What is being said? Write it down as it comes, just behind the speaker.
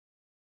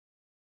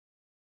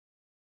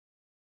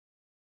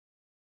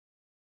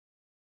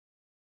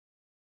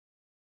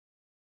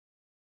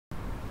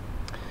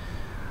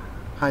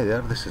Hi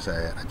there, this is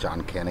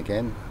Ajarn Ken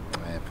again.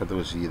 For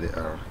those of you that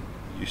are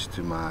used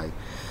to my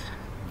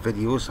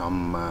videos,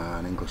 I'm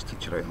an English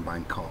teacher out in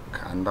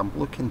Bangkok, and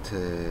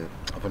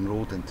I've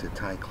enrolled into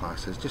Thai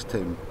classes just to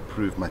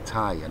improve my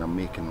Thai, and I'm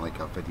making like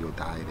a video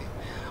diary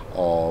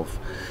of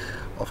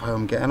how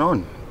I'm getting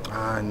on.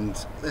 And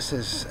this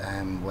is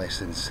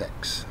lesson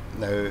 6.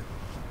 Now,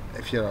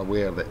 if you're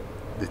aware that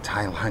the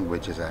Thai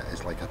language is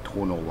like a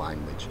tonal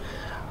language,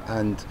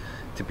 and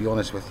to be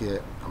honest with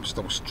you, I'm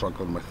still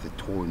struggling with the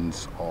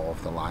tones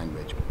of the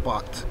language,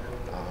 but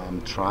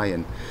I'm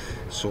trying.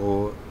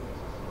 So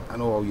I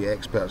know all you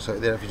experts out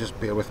there, if you just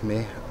bear with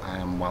me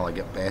while I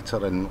get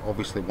better, and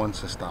obviously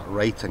once I start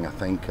writing, I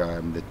think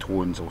the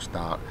tones will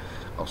start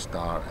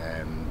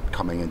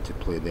coming into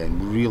play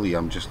then. Really,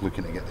 I'm just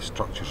looking to get the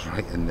structures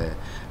right and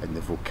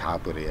the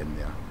vocabulary in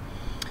there.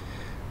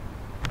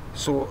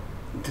 So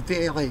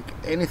today, like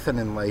anything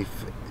in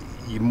life,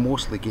 you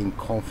mostly gain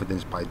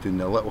confidence by doing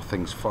the little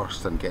things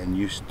first and getting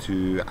used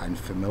to and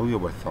familiar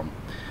with them.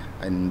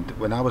 And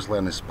when I was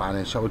learning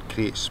Spanish, I would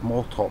create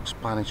small talk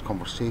Spanish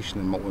conversation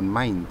in my own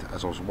mind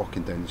as I was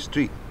walking down the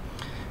street.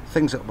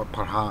 Things that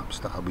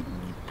I would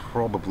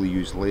probably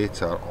use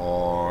later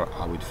or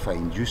I would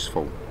find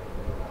useful.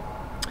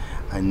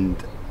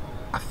 And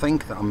I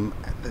think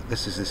that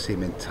this is the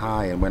same in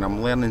Thai, and when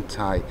I'm learning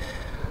Thai,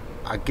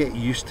 I get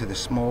used to the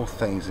small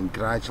things and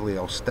gradually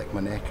I'll stick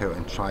my neck out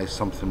and try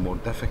something more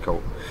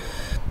difficult.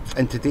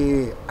 And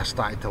today I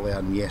started to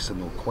learn yes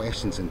and no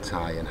questions in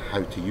Thai and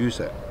how to use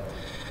it.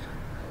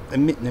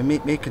 And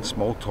making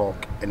small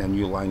talk in a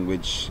new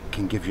language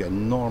can give you an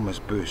enormous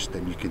boost,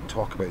 and you can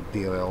talk about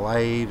daily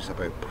lives,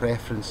 about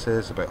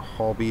preferences, about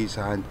hobbies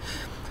and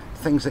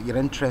things that you're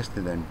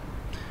interested in.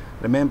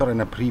 Remember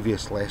in a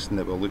previous lesson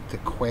that we looked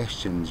at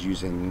questions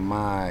using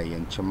Mai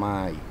and Chai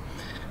Mai.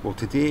 Well,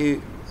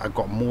 today I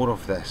got more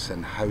of this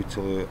and how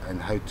to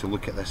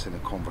look at this in a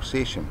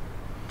conversation.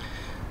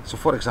 So,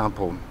 for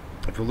example,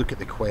 if you look at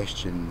the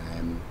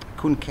question,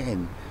 Kun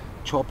Ken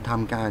chop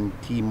tam gan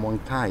ti muang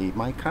Thai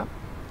mai krap?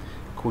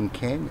 Kun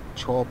Ken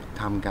chop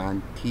tam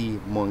gan ti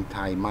muang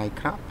Thai mai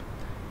krap?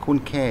 Kun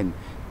Ken,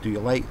 do you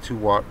like to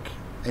work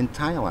in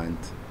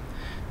Thailand?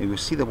 Now you'll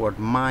see the word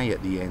mai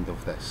at the end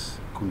of this.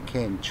 Kun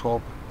Ken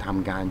chop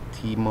tam gan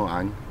ti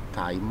muang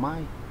Thai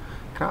mai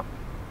krap?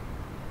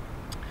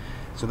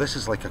 So this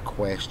is like a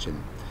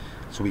question.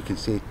 So we can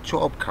say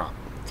chop krap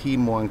ti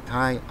muang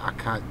Thai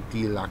akat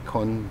di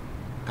lakon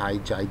Thai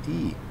jai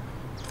di.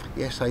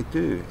 Yes, I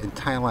do. In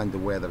Thailand the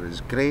weather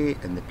is grey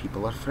and the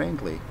people are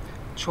friendly.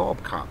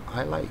 Chop krap,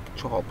 I like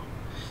chop.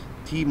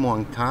 Ti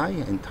muang Thai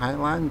in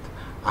Thailand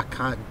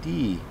akat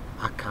di,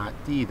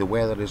 the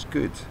weather is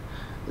good.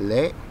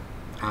 Le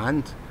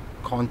and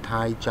kon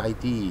Thai jai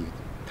di,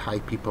 Thai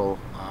people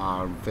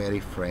are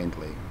very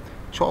friendly.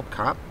 Chop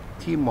krap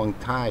ti muang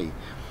Thai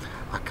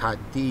akat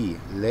di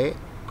le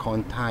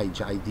kon Thai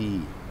jai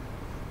di.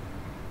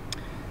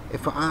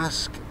 If I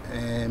ask,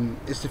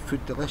 is the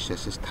food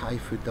delicious? Is Thai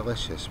food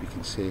delicious? We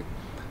can say,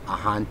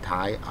 Ajarn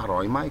Thai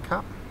aroi mai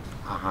kap.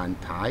 Ajarn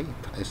Thai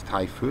is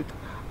Thai food.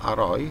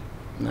 Aroi,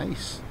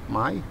 nice.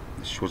 Mai,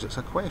 this shows it's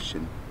a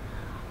question.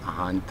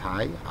 Ajarn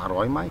Thai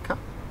aroi mai kap.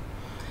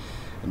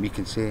 And we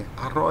can say,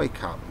 aroi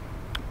kap.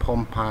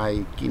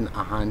 Pompai gin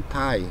ajarn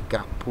Thai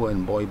gap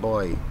puan boy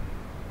boy.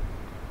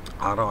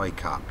 Aroi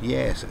kap,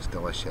 yes, it's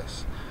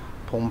delicious.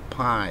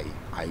 Pompai,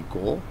 I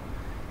go.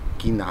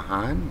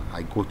 Ginahan,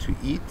 I go to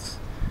eat.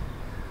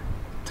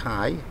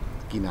 Thai,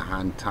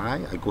 Ginahan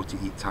Thai, I go to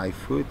eat Thai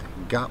food.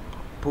 Gap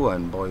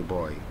puan boy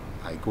boy,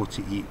 I go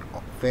to eat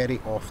very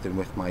often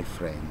with my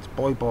friends.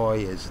 Boy boy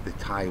is the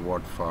Thai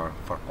word for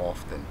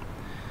often.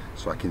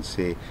 So I can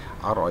say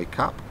aroi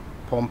kap,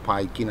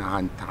 Pompai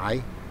Ginahan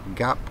Thai,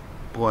 gap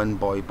puan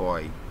boy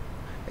boy.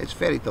 It's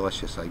very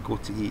delicious. I go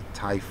to eat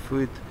Thai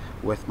food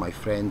with my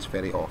friends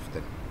very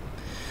often.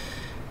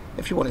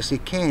 If you want to say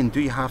Ken,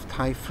 do you have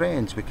Thai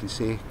friends? We can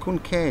say Kun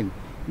Ken,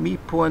 mi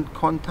puan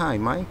kon Thai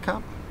mai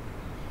kap.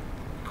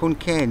 Kun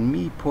Ken,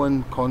 mi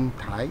puan kon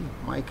Thai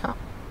mai kap.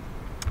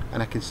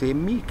 And I can say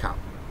mi kap.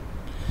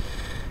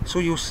 So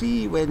you'll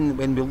see when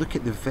we look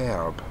at the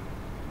verb,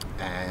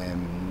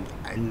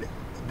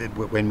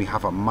 when we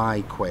have a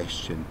my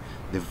question,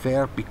 the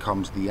verb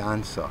becomes the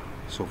answer.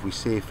 So if we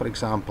say, for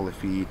example,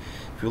 if you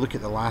look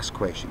at the last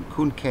question,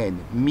 Kun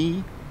Ken,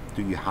 mi,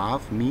 do you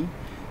have mi?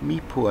 Mi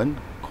puan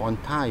kon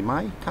Thai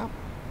mai kap.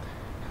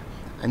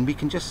 And we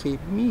can just say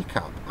mi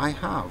kap, I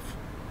have.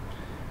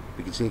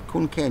 We can say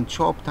Kun Ken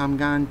chop tam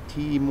gan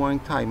ti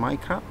muang Thai mai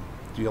krap.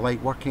 Do you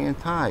like working in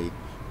Thai?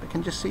 We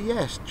can just say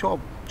yes, chop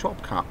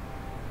kap.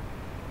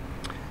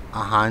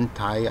 Ajarn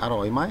Thai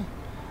aroi mai.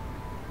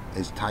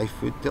 Is Thai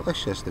food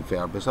delicious? The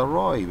verb is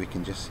aroi. We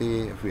can just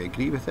say, if we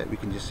agree with it, we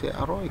can just say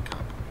aroi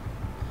kap.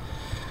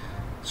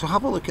 So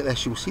have a look at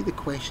this. You'll see the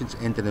questions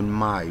ending in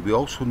mai. We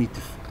also need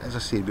to, as I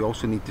said, we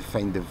also need to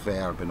find the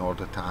verb in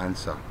order to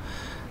answer.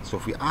 So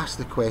if we ask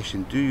the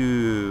question, do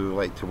you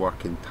like to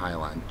work in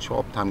Thailand?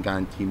 Chop tam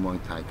gan ti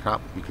muang Thai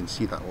krap. You can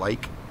see that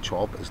like,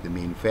 chop is the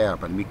main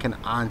verb, and we can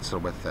answer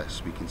with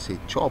this. We can say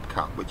chop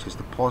kap, which is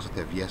the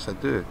positive, yes I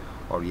do,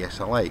 or yes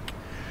I like.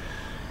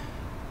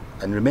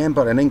 And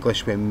remember, in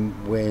English,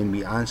 when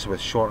we answer with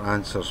short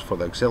answers for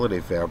the auxiliary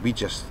verb, we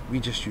just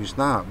use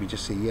that. We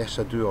just say yes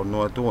I do or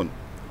no I don't.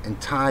 In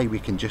Thai, we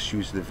can just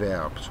use the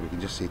verb, so we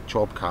can just say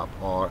chob kap,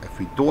 or if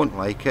we don't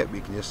like it, we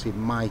can just say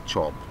my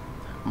chob,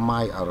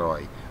 my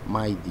aroi,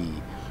 my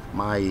di,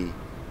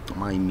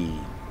 my me.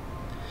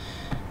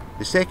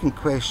 The second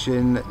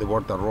question, the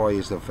word aroi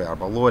is the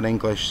verb. Although in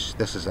English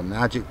this is an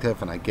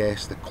adjective, and I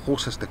guess the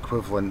closest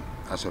equivalent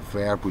as a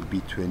verb would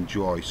be to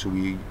enjoy. So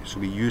we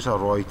use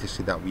aroi to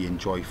say that we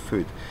enjoy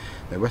food.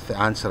 Now with the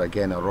answer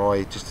again,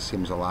 aroi, just the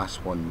same as the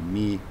last one,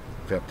 me,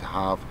 verb to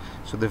have.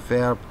 So the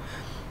verb,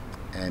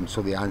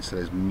 so the answer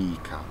is me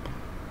kap.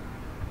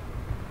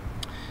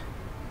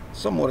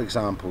 Some more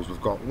examples. We've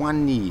got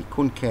wan ni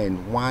kun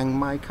ken wang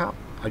mai kap.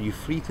 Are you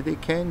free today,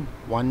 Ken?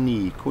 Wan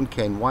ni kun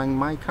ken wang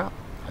mai kap.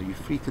 Are you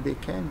free today,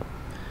 Ken?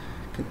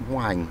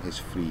 Wang is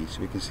free, so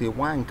we can say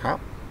wang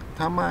kap,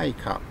 tamai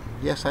kap.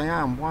 Yes, I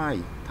am.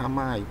 Why?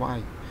 Tamai,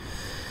 why?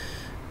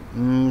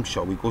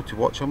 Shall we go to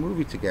watch a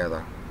movie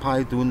together?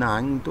 Pai du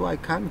nang do I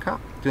can kap?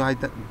 Do I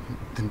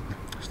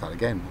start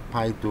again?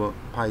 Pai du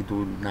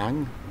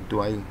nang do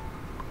I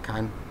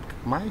can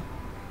mai?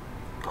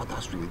 God,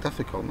 that's really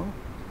difficult, no?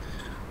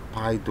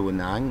 Pai du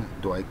nang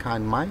do I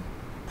can mai?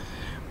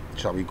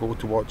 Shall we go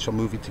to watch a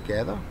movie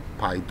together?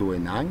 Pai du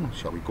nang.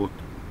 Shall we go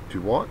to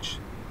watch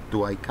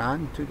do I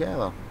can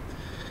together?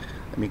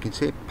 And we can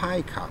say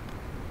pai kap,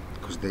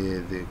 because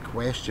the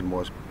question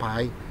was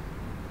pai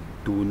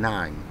du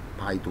nang,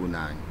 pai du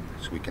nang.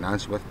 So we can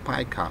answer with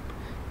pai kap.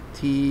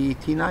 Ti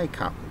nai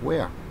kap,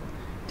 where?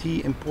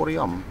 Ti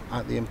emporium,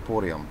 at the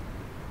emporium.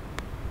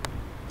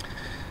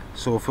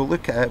 So if we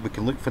look at it, we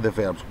can look for the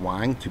verbs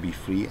wang, to be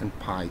free, and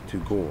pai, to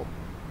go.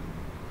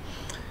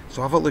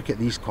 So have a look at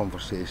these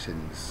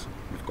conversations.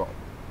 We've got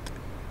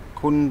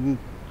kun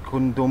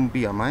dum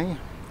bia mai,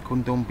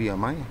 kun dum bia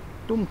mai,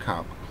 dum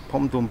kap,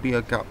 pom dum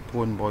bia gap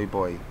pon boy.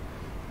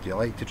 Do you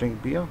like to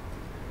drink beer?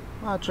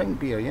 I drink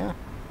beer, yeah.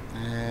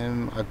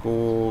 I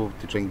go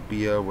to drink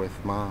beer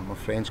with my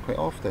friends quite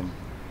often.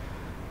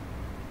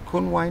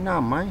 Kun wai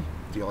nam mai,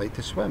 do you like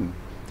to swim?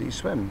 Do you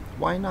swim?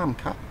 Wai nam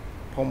kap,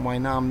 pom wai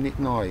nam nit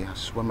noi, I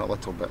swim a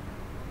little bit.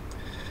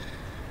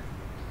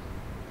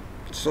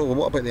 So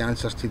what about the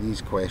answers to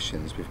these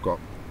questions? We've got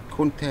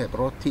kun tep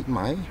ro tit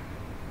mai,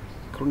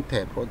 kun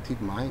tep ro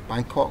tit mai.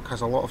 Bangkok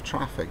has a lot of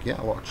traffic,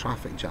 yeah, a lot of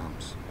traffic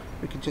jams.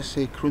 We could just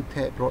say kun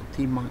tep ro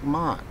ti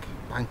mak.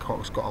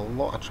 Bangkok's got a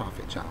lot of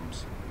traffic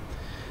jams.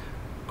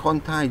 Kon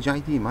tai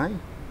jai di mai,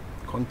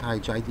 kon tai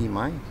jai di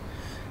mai.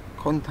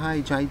 Kon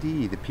tai jai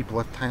di, the people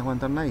of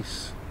Thailand are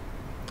nice.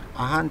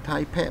 Ahan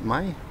tai pet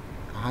mai,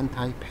 ahan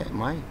tai pet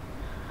mai.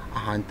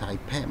 Ahan tai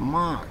pet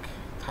mak.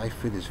 Thai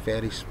food is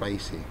very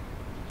spicy.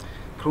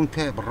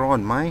 Kruntep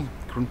ron mai,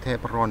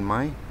 kruntep ron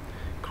mai,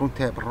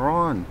 kruntep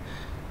ron.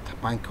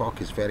 Bangkok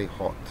is very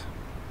hot.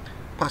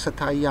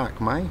 Pasatai yak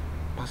mai,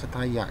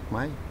 pasatai yak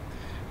mai,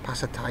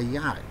 pasatai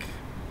yak.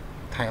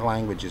 Thai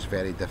language is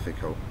very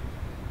difficult.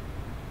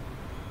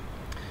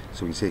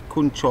 So we say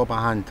kun chob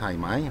ahan Thai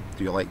mai.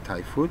 Do you like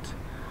Thai food?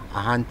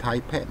 Ahan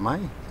Thai pet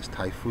mai. Is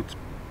Thai food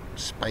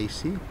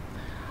spicy?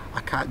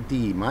 Akat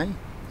di mai.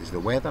 Is the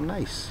weather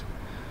nice?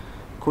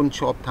 Kun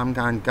chob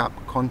tamgan gap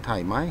kon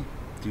Thai mai.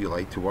 Do you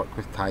like to work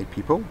with Thai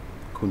people?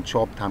 Kun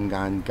chob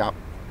tamgan gap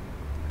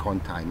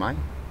kon Thai mai.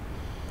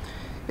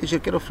 Is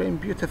your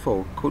girlfriend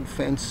beautiful? Kun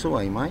fen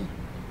soy mai.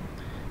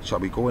 Shall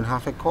we go and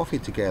have a coffee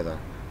together?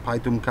 Pai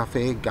dum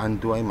cafe gan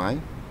duai mai.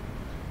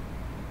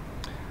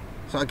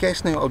 So I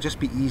guess now it'll just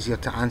be easier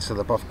to answer the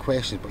above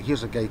questions, but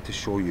here's a guide to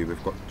show you.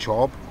 We've got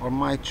chob or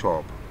my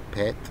chob,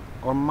 pet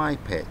or my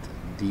pet,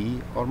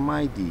 di or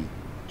my di,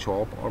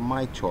 chob or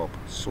my chob,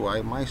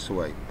 soy my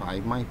soy, pai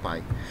my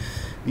pai.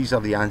 These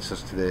are the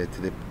answers to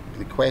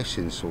the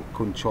questions. So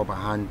kun chob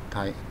ahan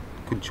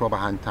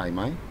Thai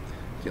mai.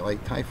 Do you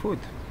like Thai food?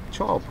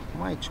 Chob,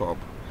 my chob.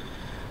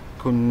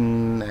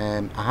 Kun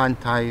ahan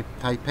Thai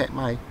pet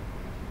mai.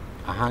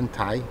 Ahan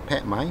Thai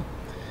pet mai.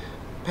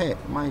 Pet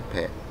my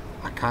pet.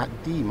 Akat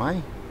di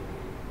mai.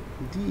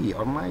 Di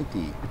or my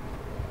di.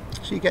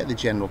 So you get the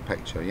general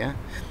picture, yeah?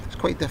 It's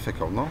quite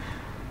difficult, no?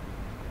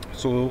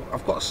 So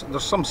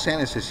there's some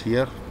sentences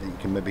here that you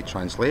can maybe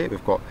translate.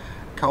 We've got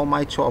kau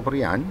mai chob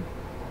rian.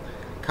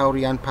 Kau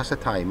rian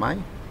pasatai mai.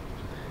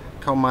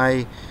 Kau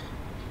mai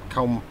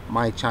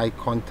chai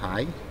kon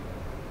Thai.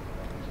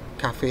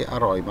 Cafe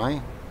aroi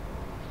mai.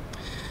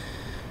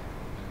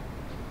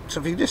 So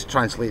if you just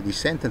translate these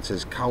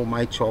sentences, kau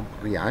mai chob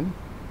rian.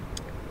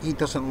 He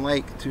doesn't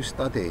like to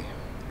study.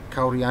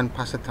 Kau rian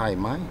pasatai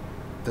mai.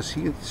 Does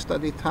he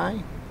study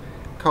Thai?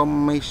 Kau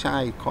mai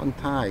chai kon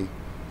Thai.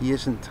 He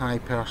isn't Thai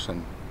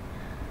person.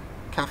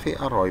 Cafe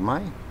aroi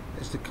mai.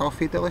 Is the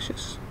coffee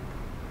delicious?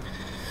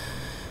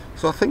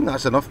 So I think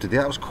that's enough today.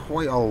 That was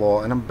quite a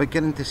lot, and I'm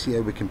beginning to see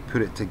how we can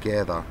put it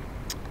together.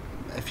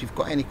 If you've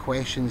got any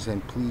questions,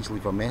 then please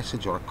leave a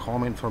message or a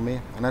comment for me.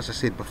 And as I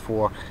said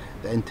before,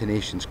 the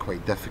intonation's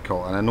quite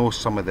difficult, and I know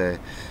some of the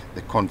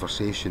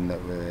conversation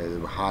that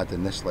we had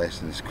in this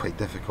lesson is quite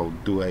difficult.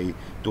 Do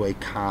I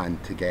can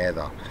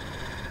together.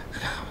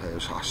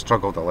 I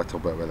struggled a little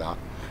bit with that.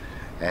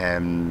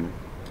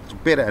 So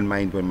bear it in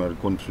mind when we're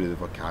going through the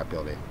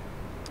vocabulary.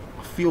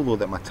 I feel though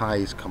that my Thai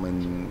is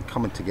coming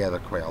together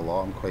quite a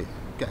lot.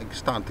 I'm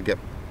starting to get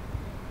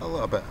a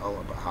little bit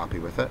happy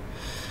with it.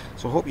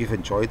 So I hope you've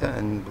enjoyed it,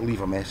 and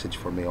leave a message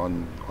for me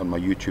on my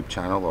YouTube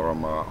channel or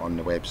on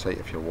the website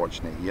if you're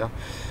watching it here.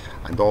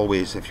 And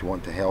always, if you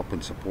want to help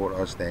and support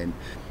us, then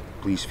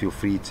please feel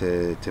free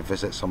to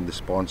visit some of the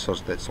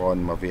sponsors that's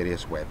on my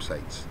various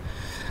websites.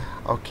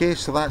 Okay,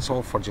 so that's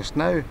all for just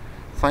now.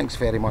 Thanks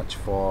very much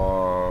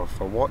for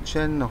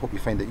watching. I hope you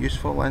find it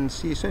useful, and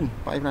see you soon.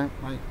 Bye now.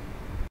 Bye.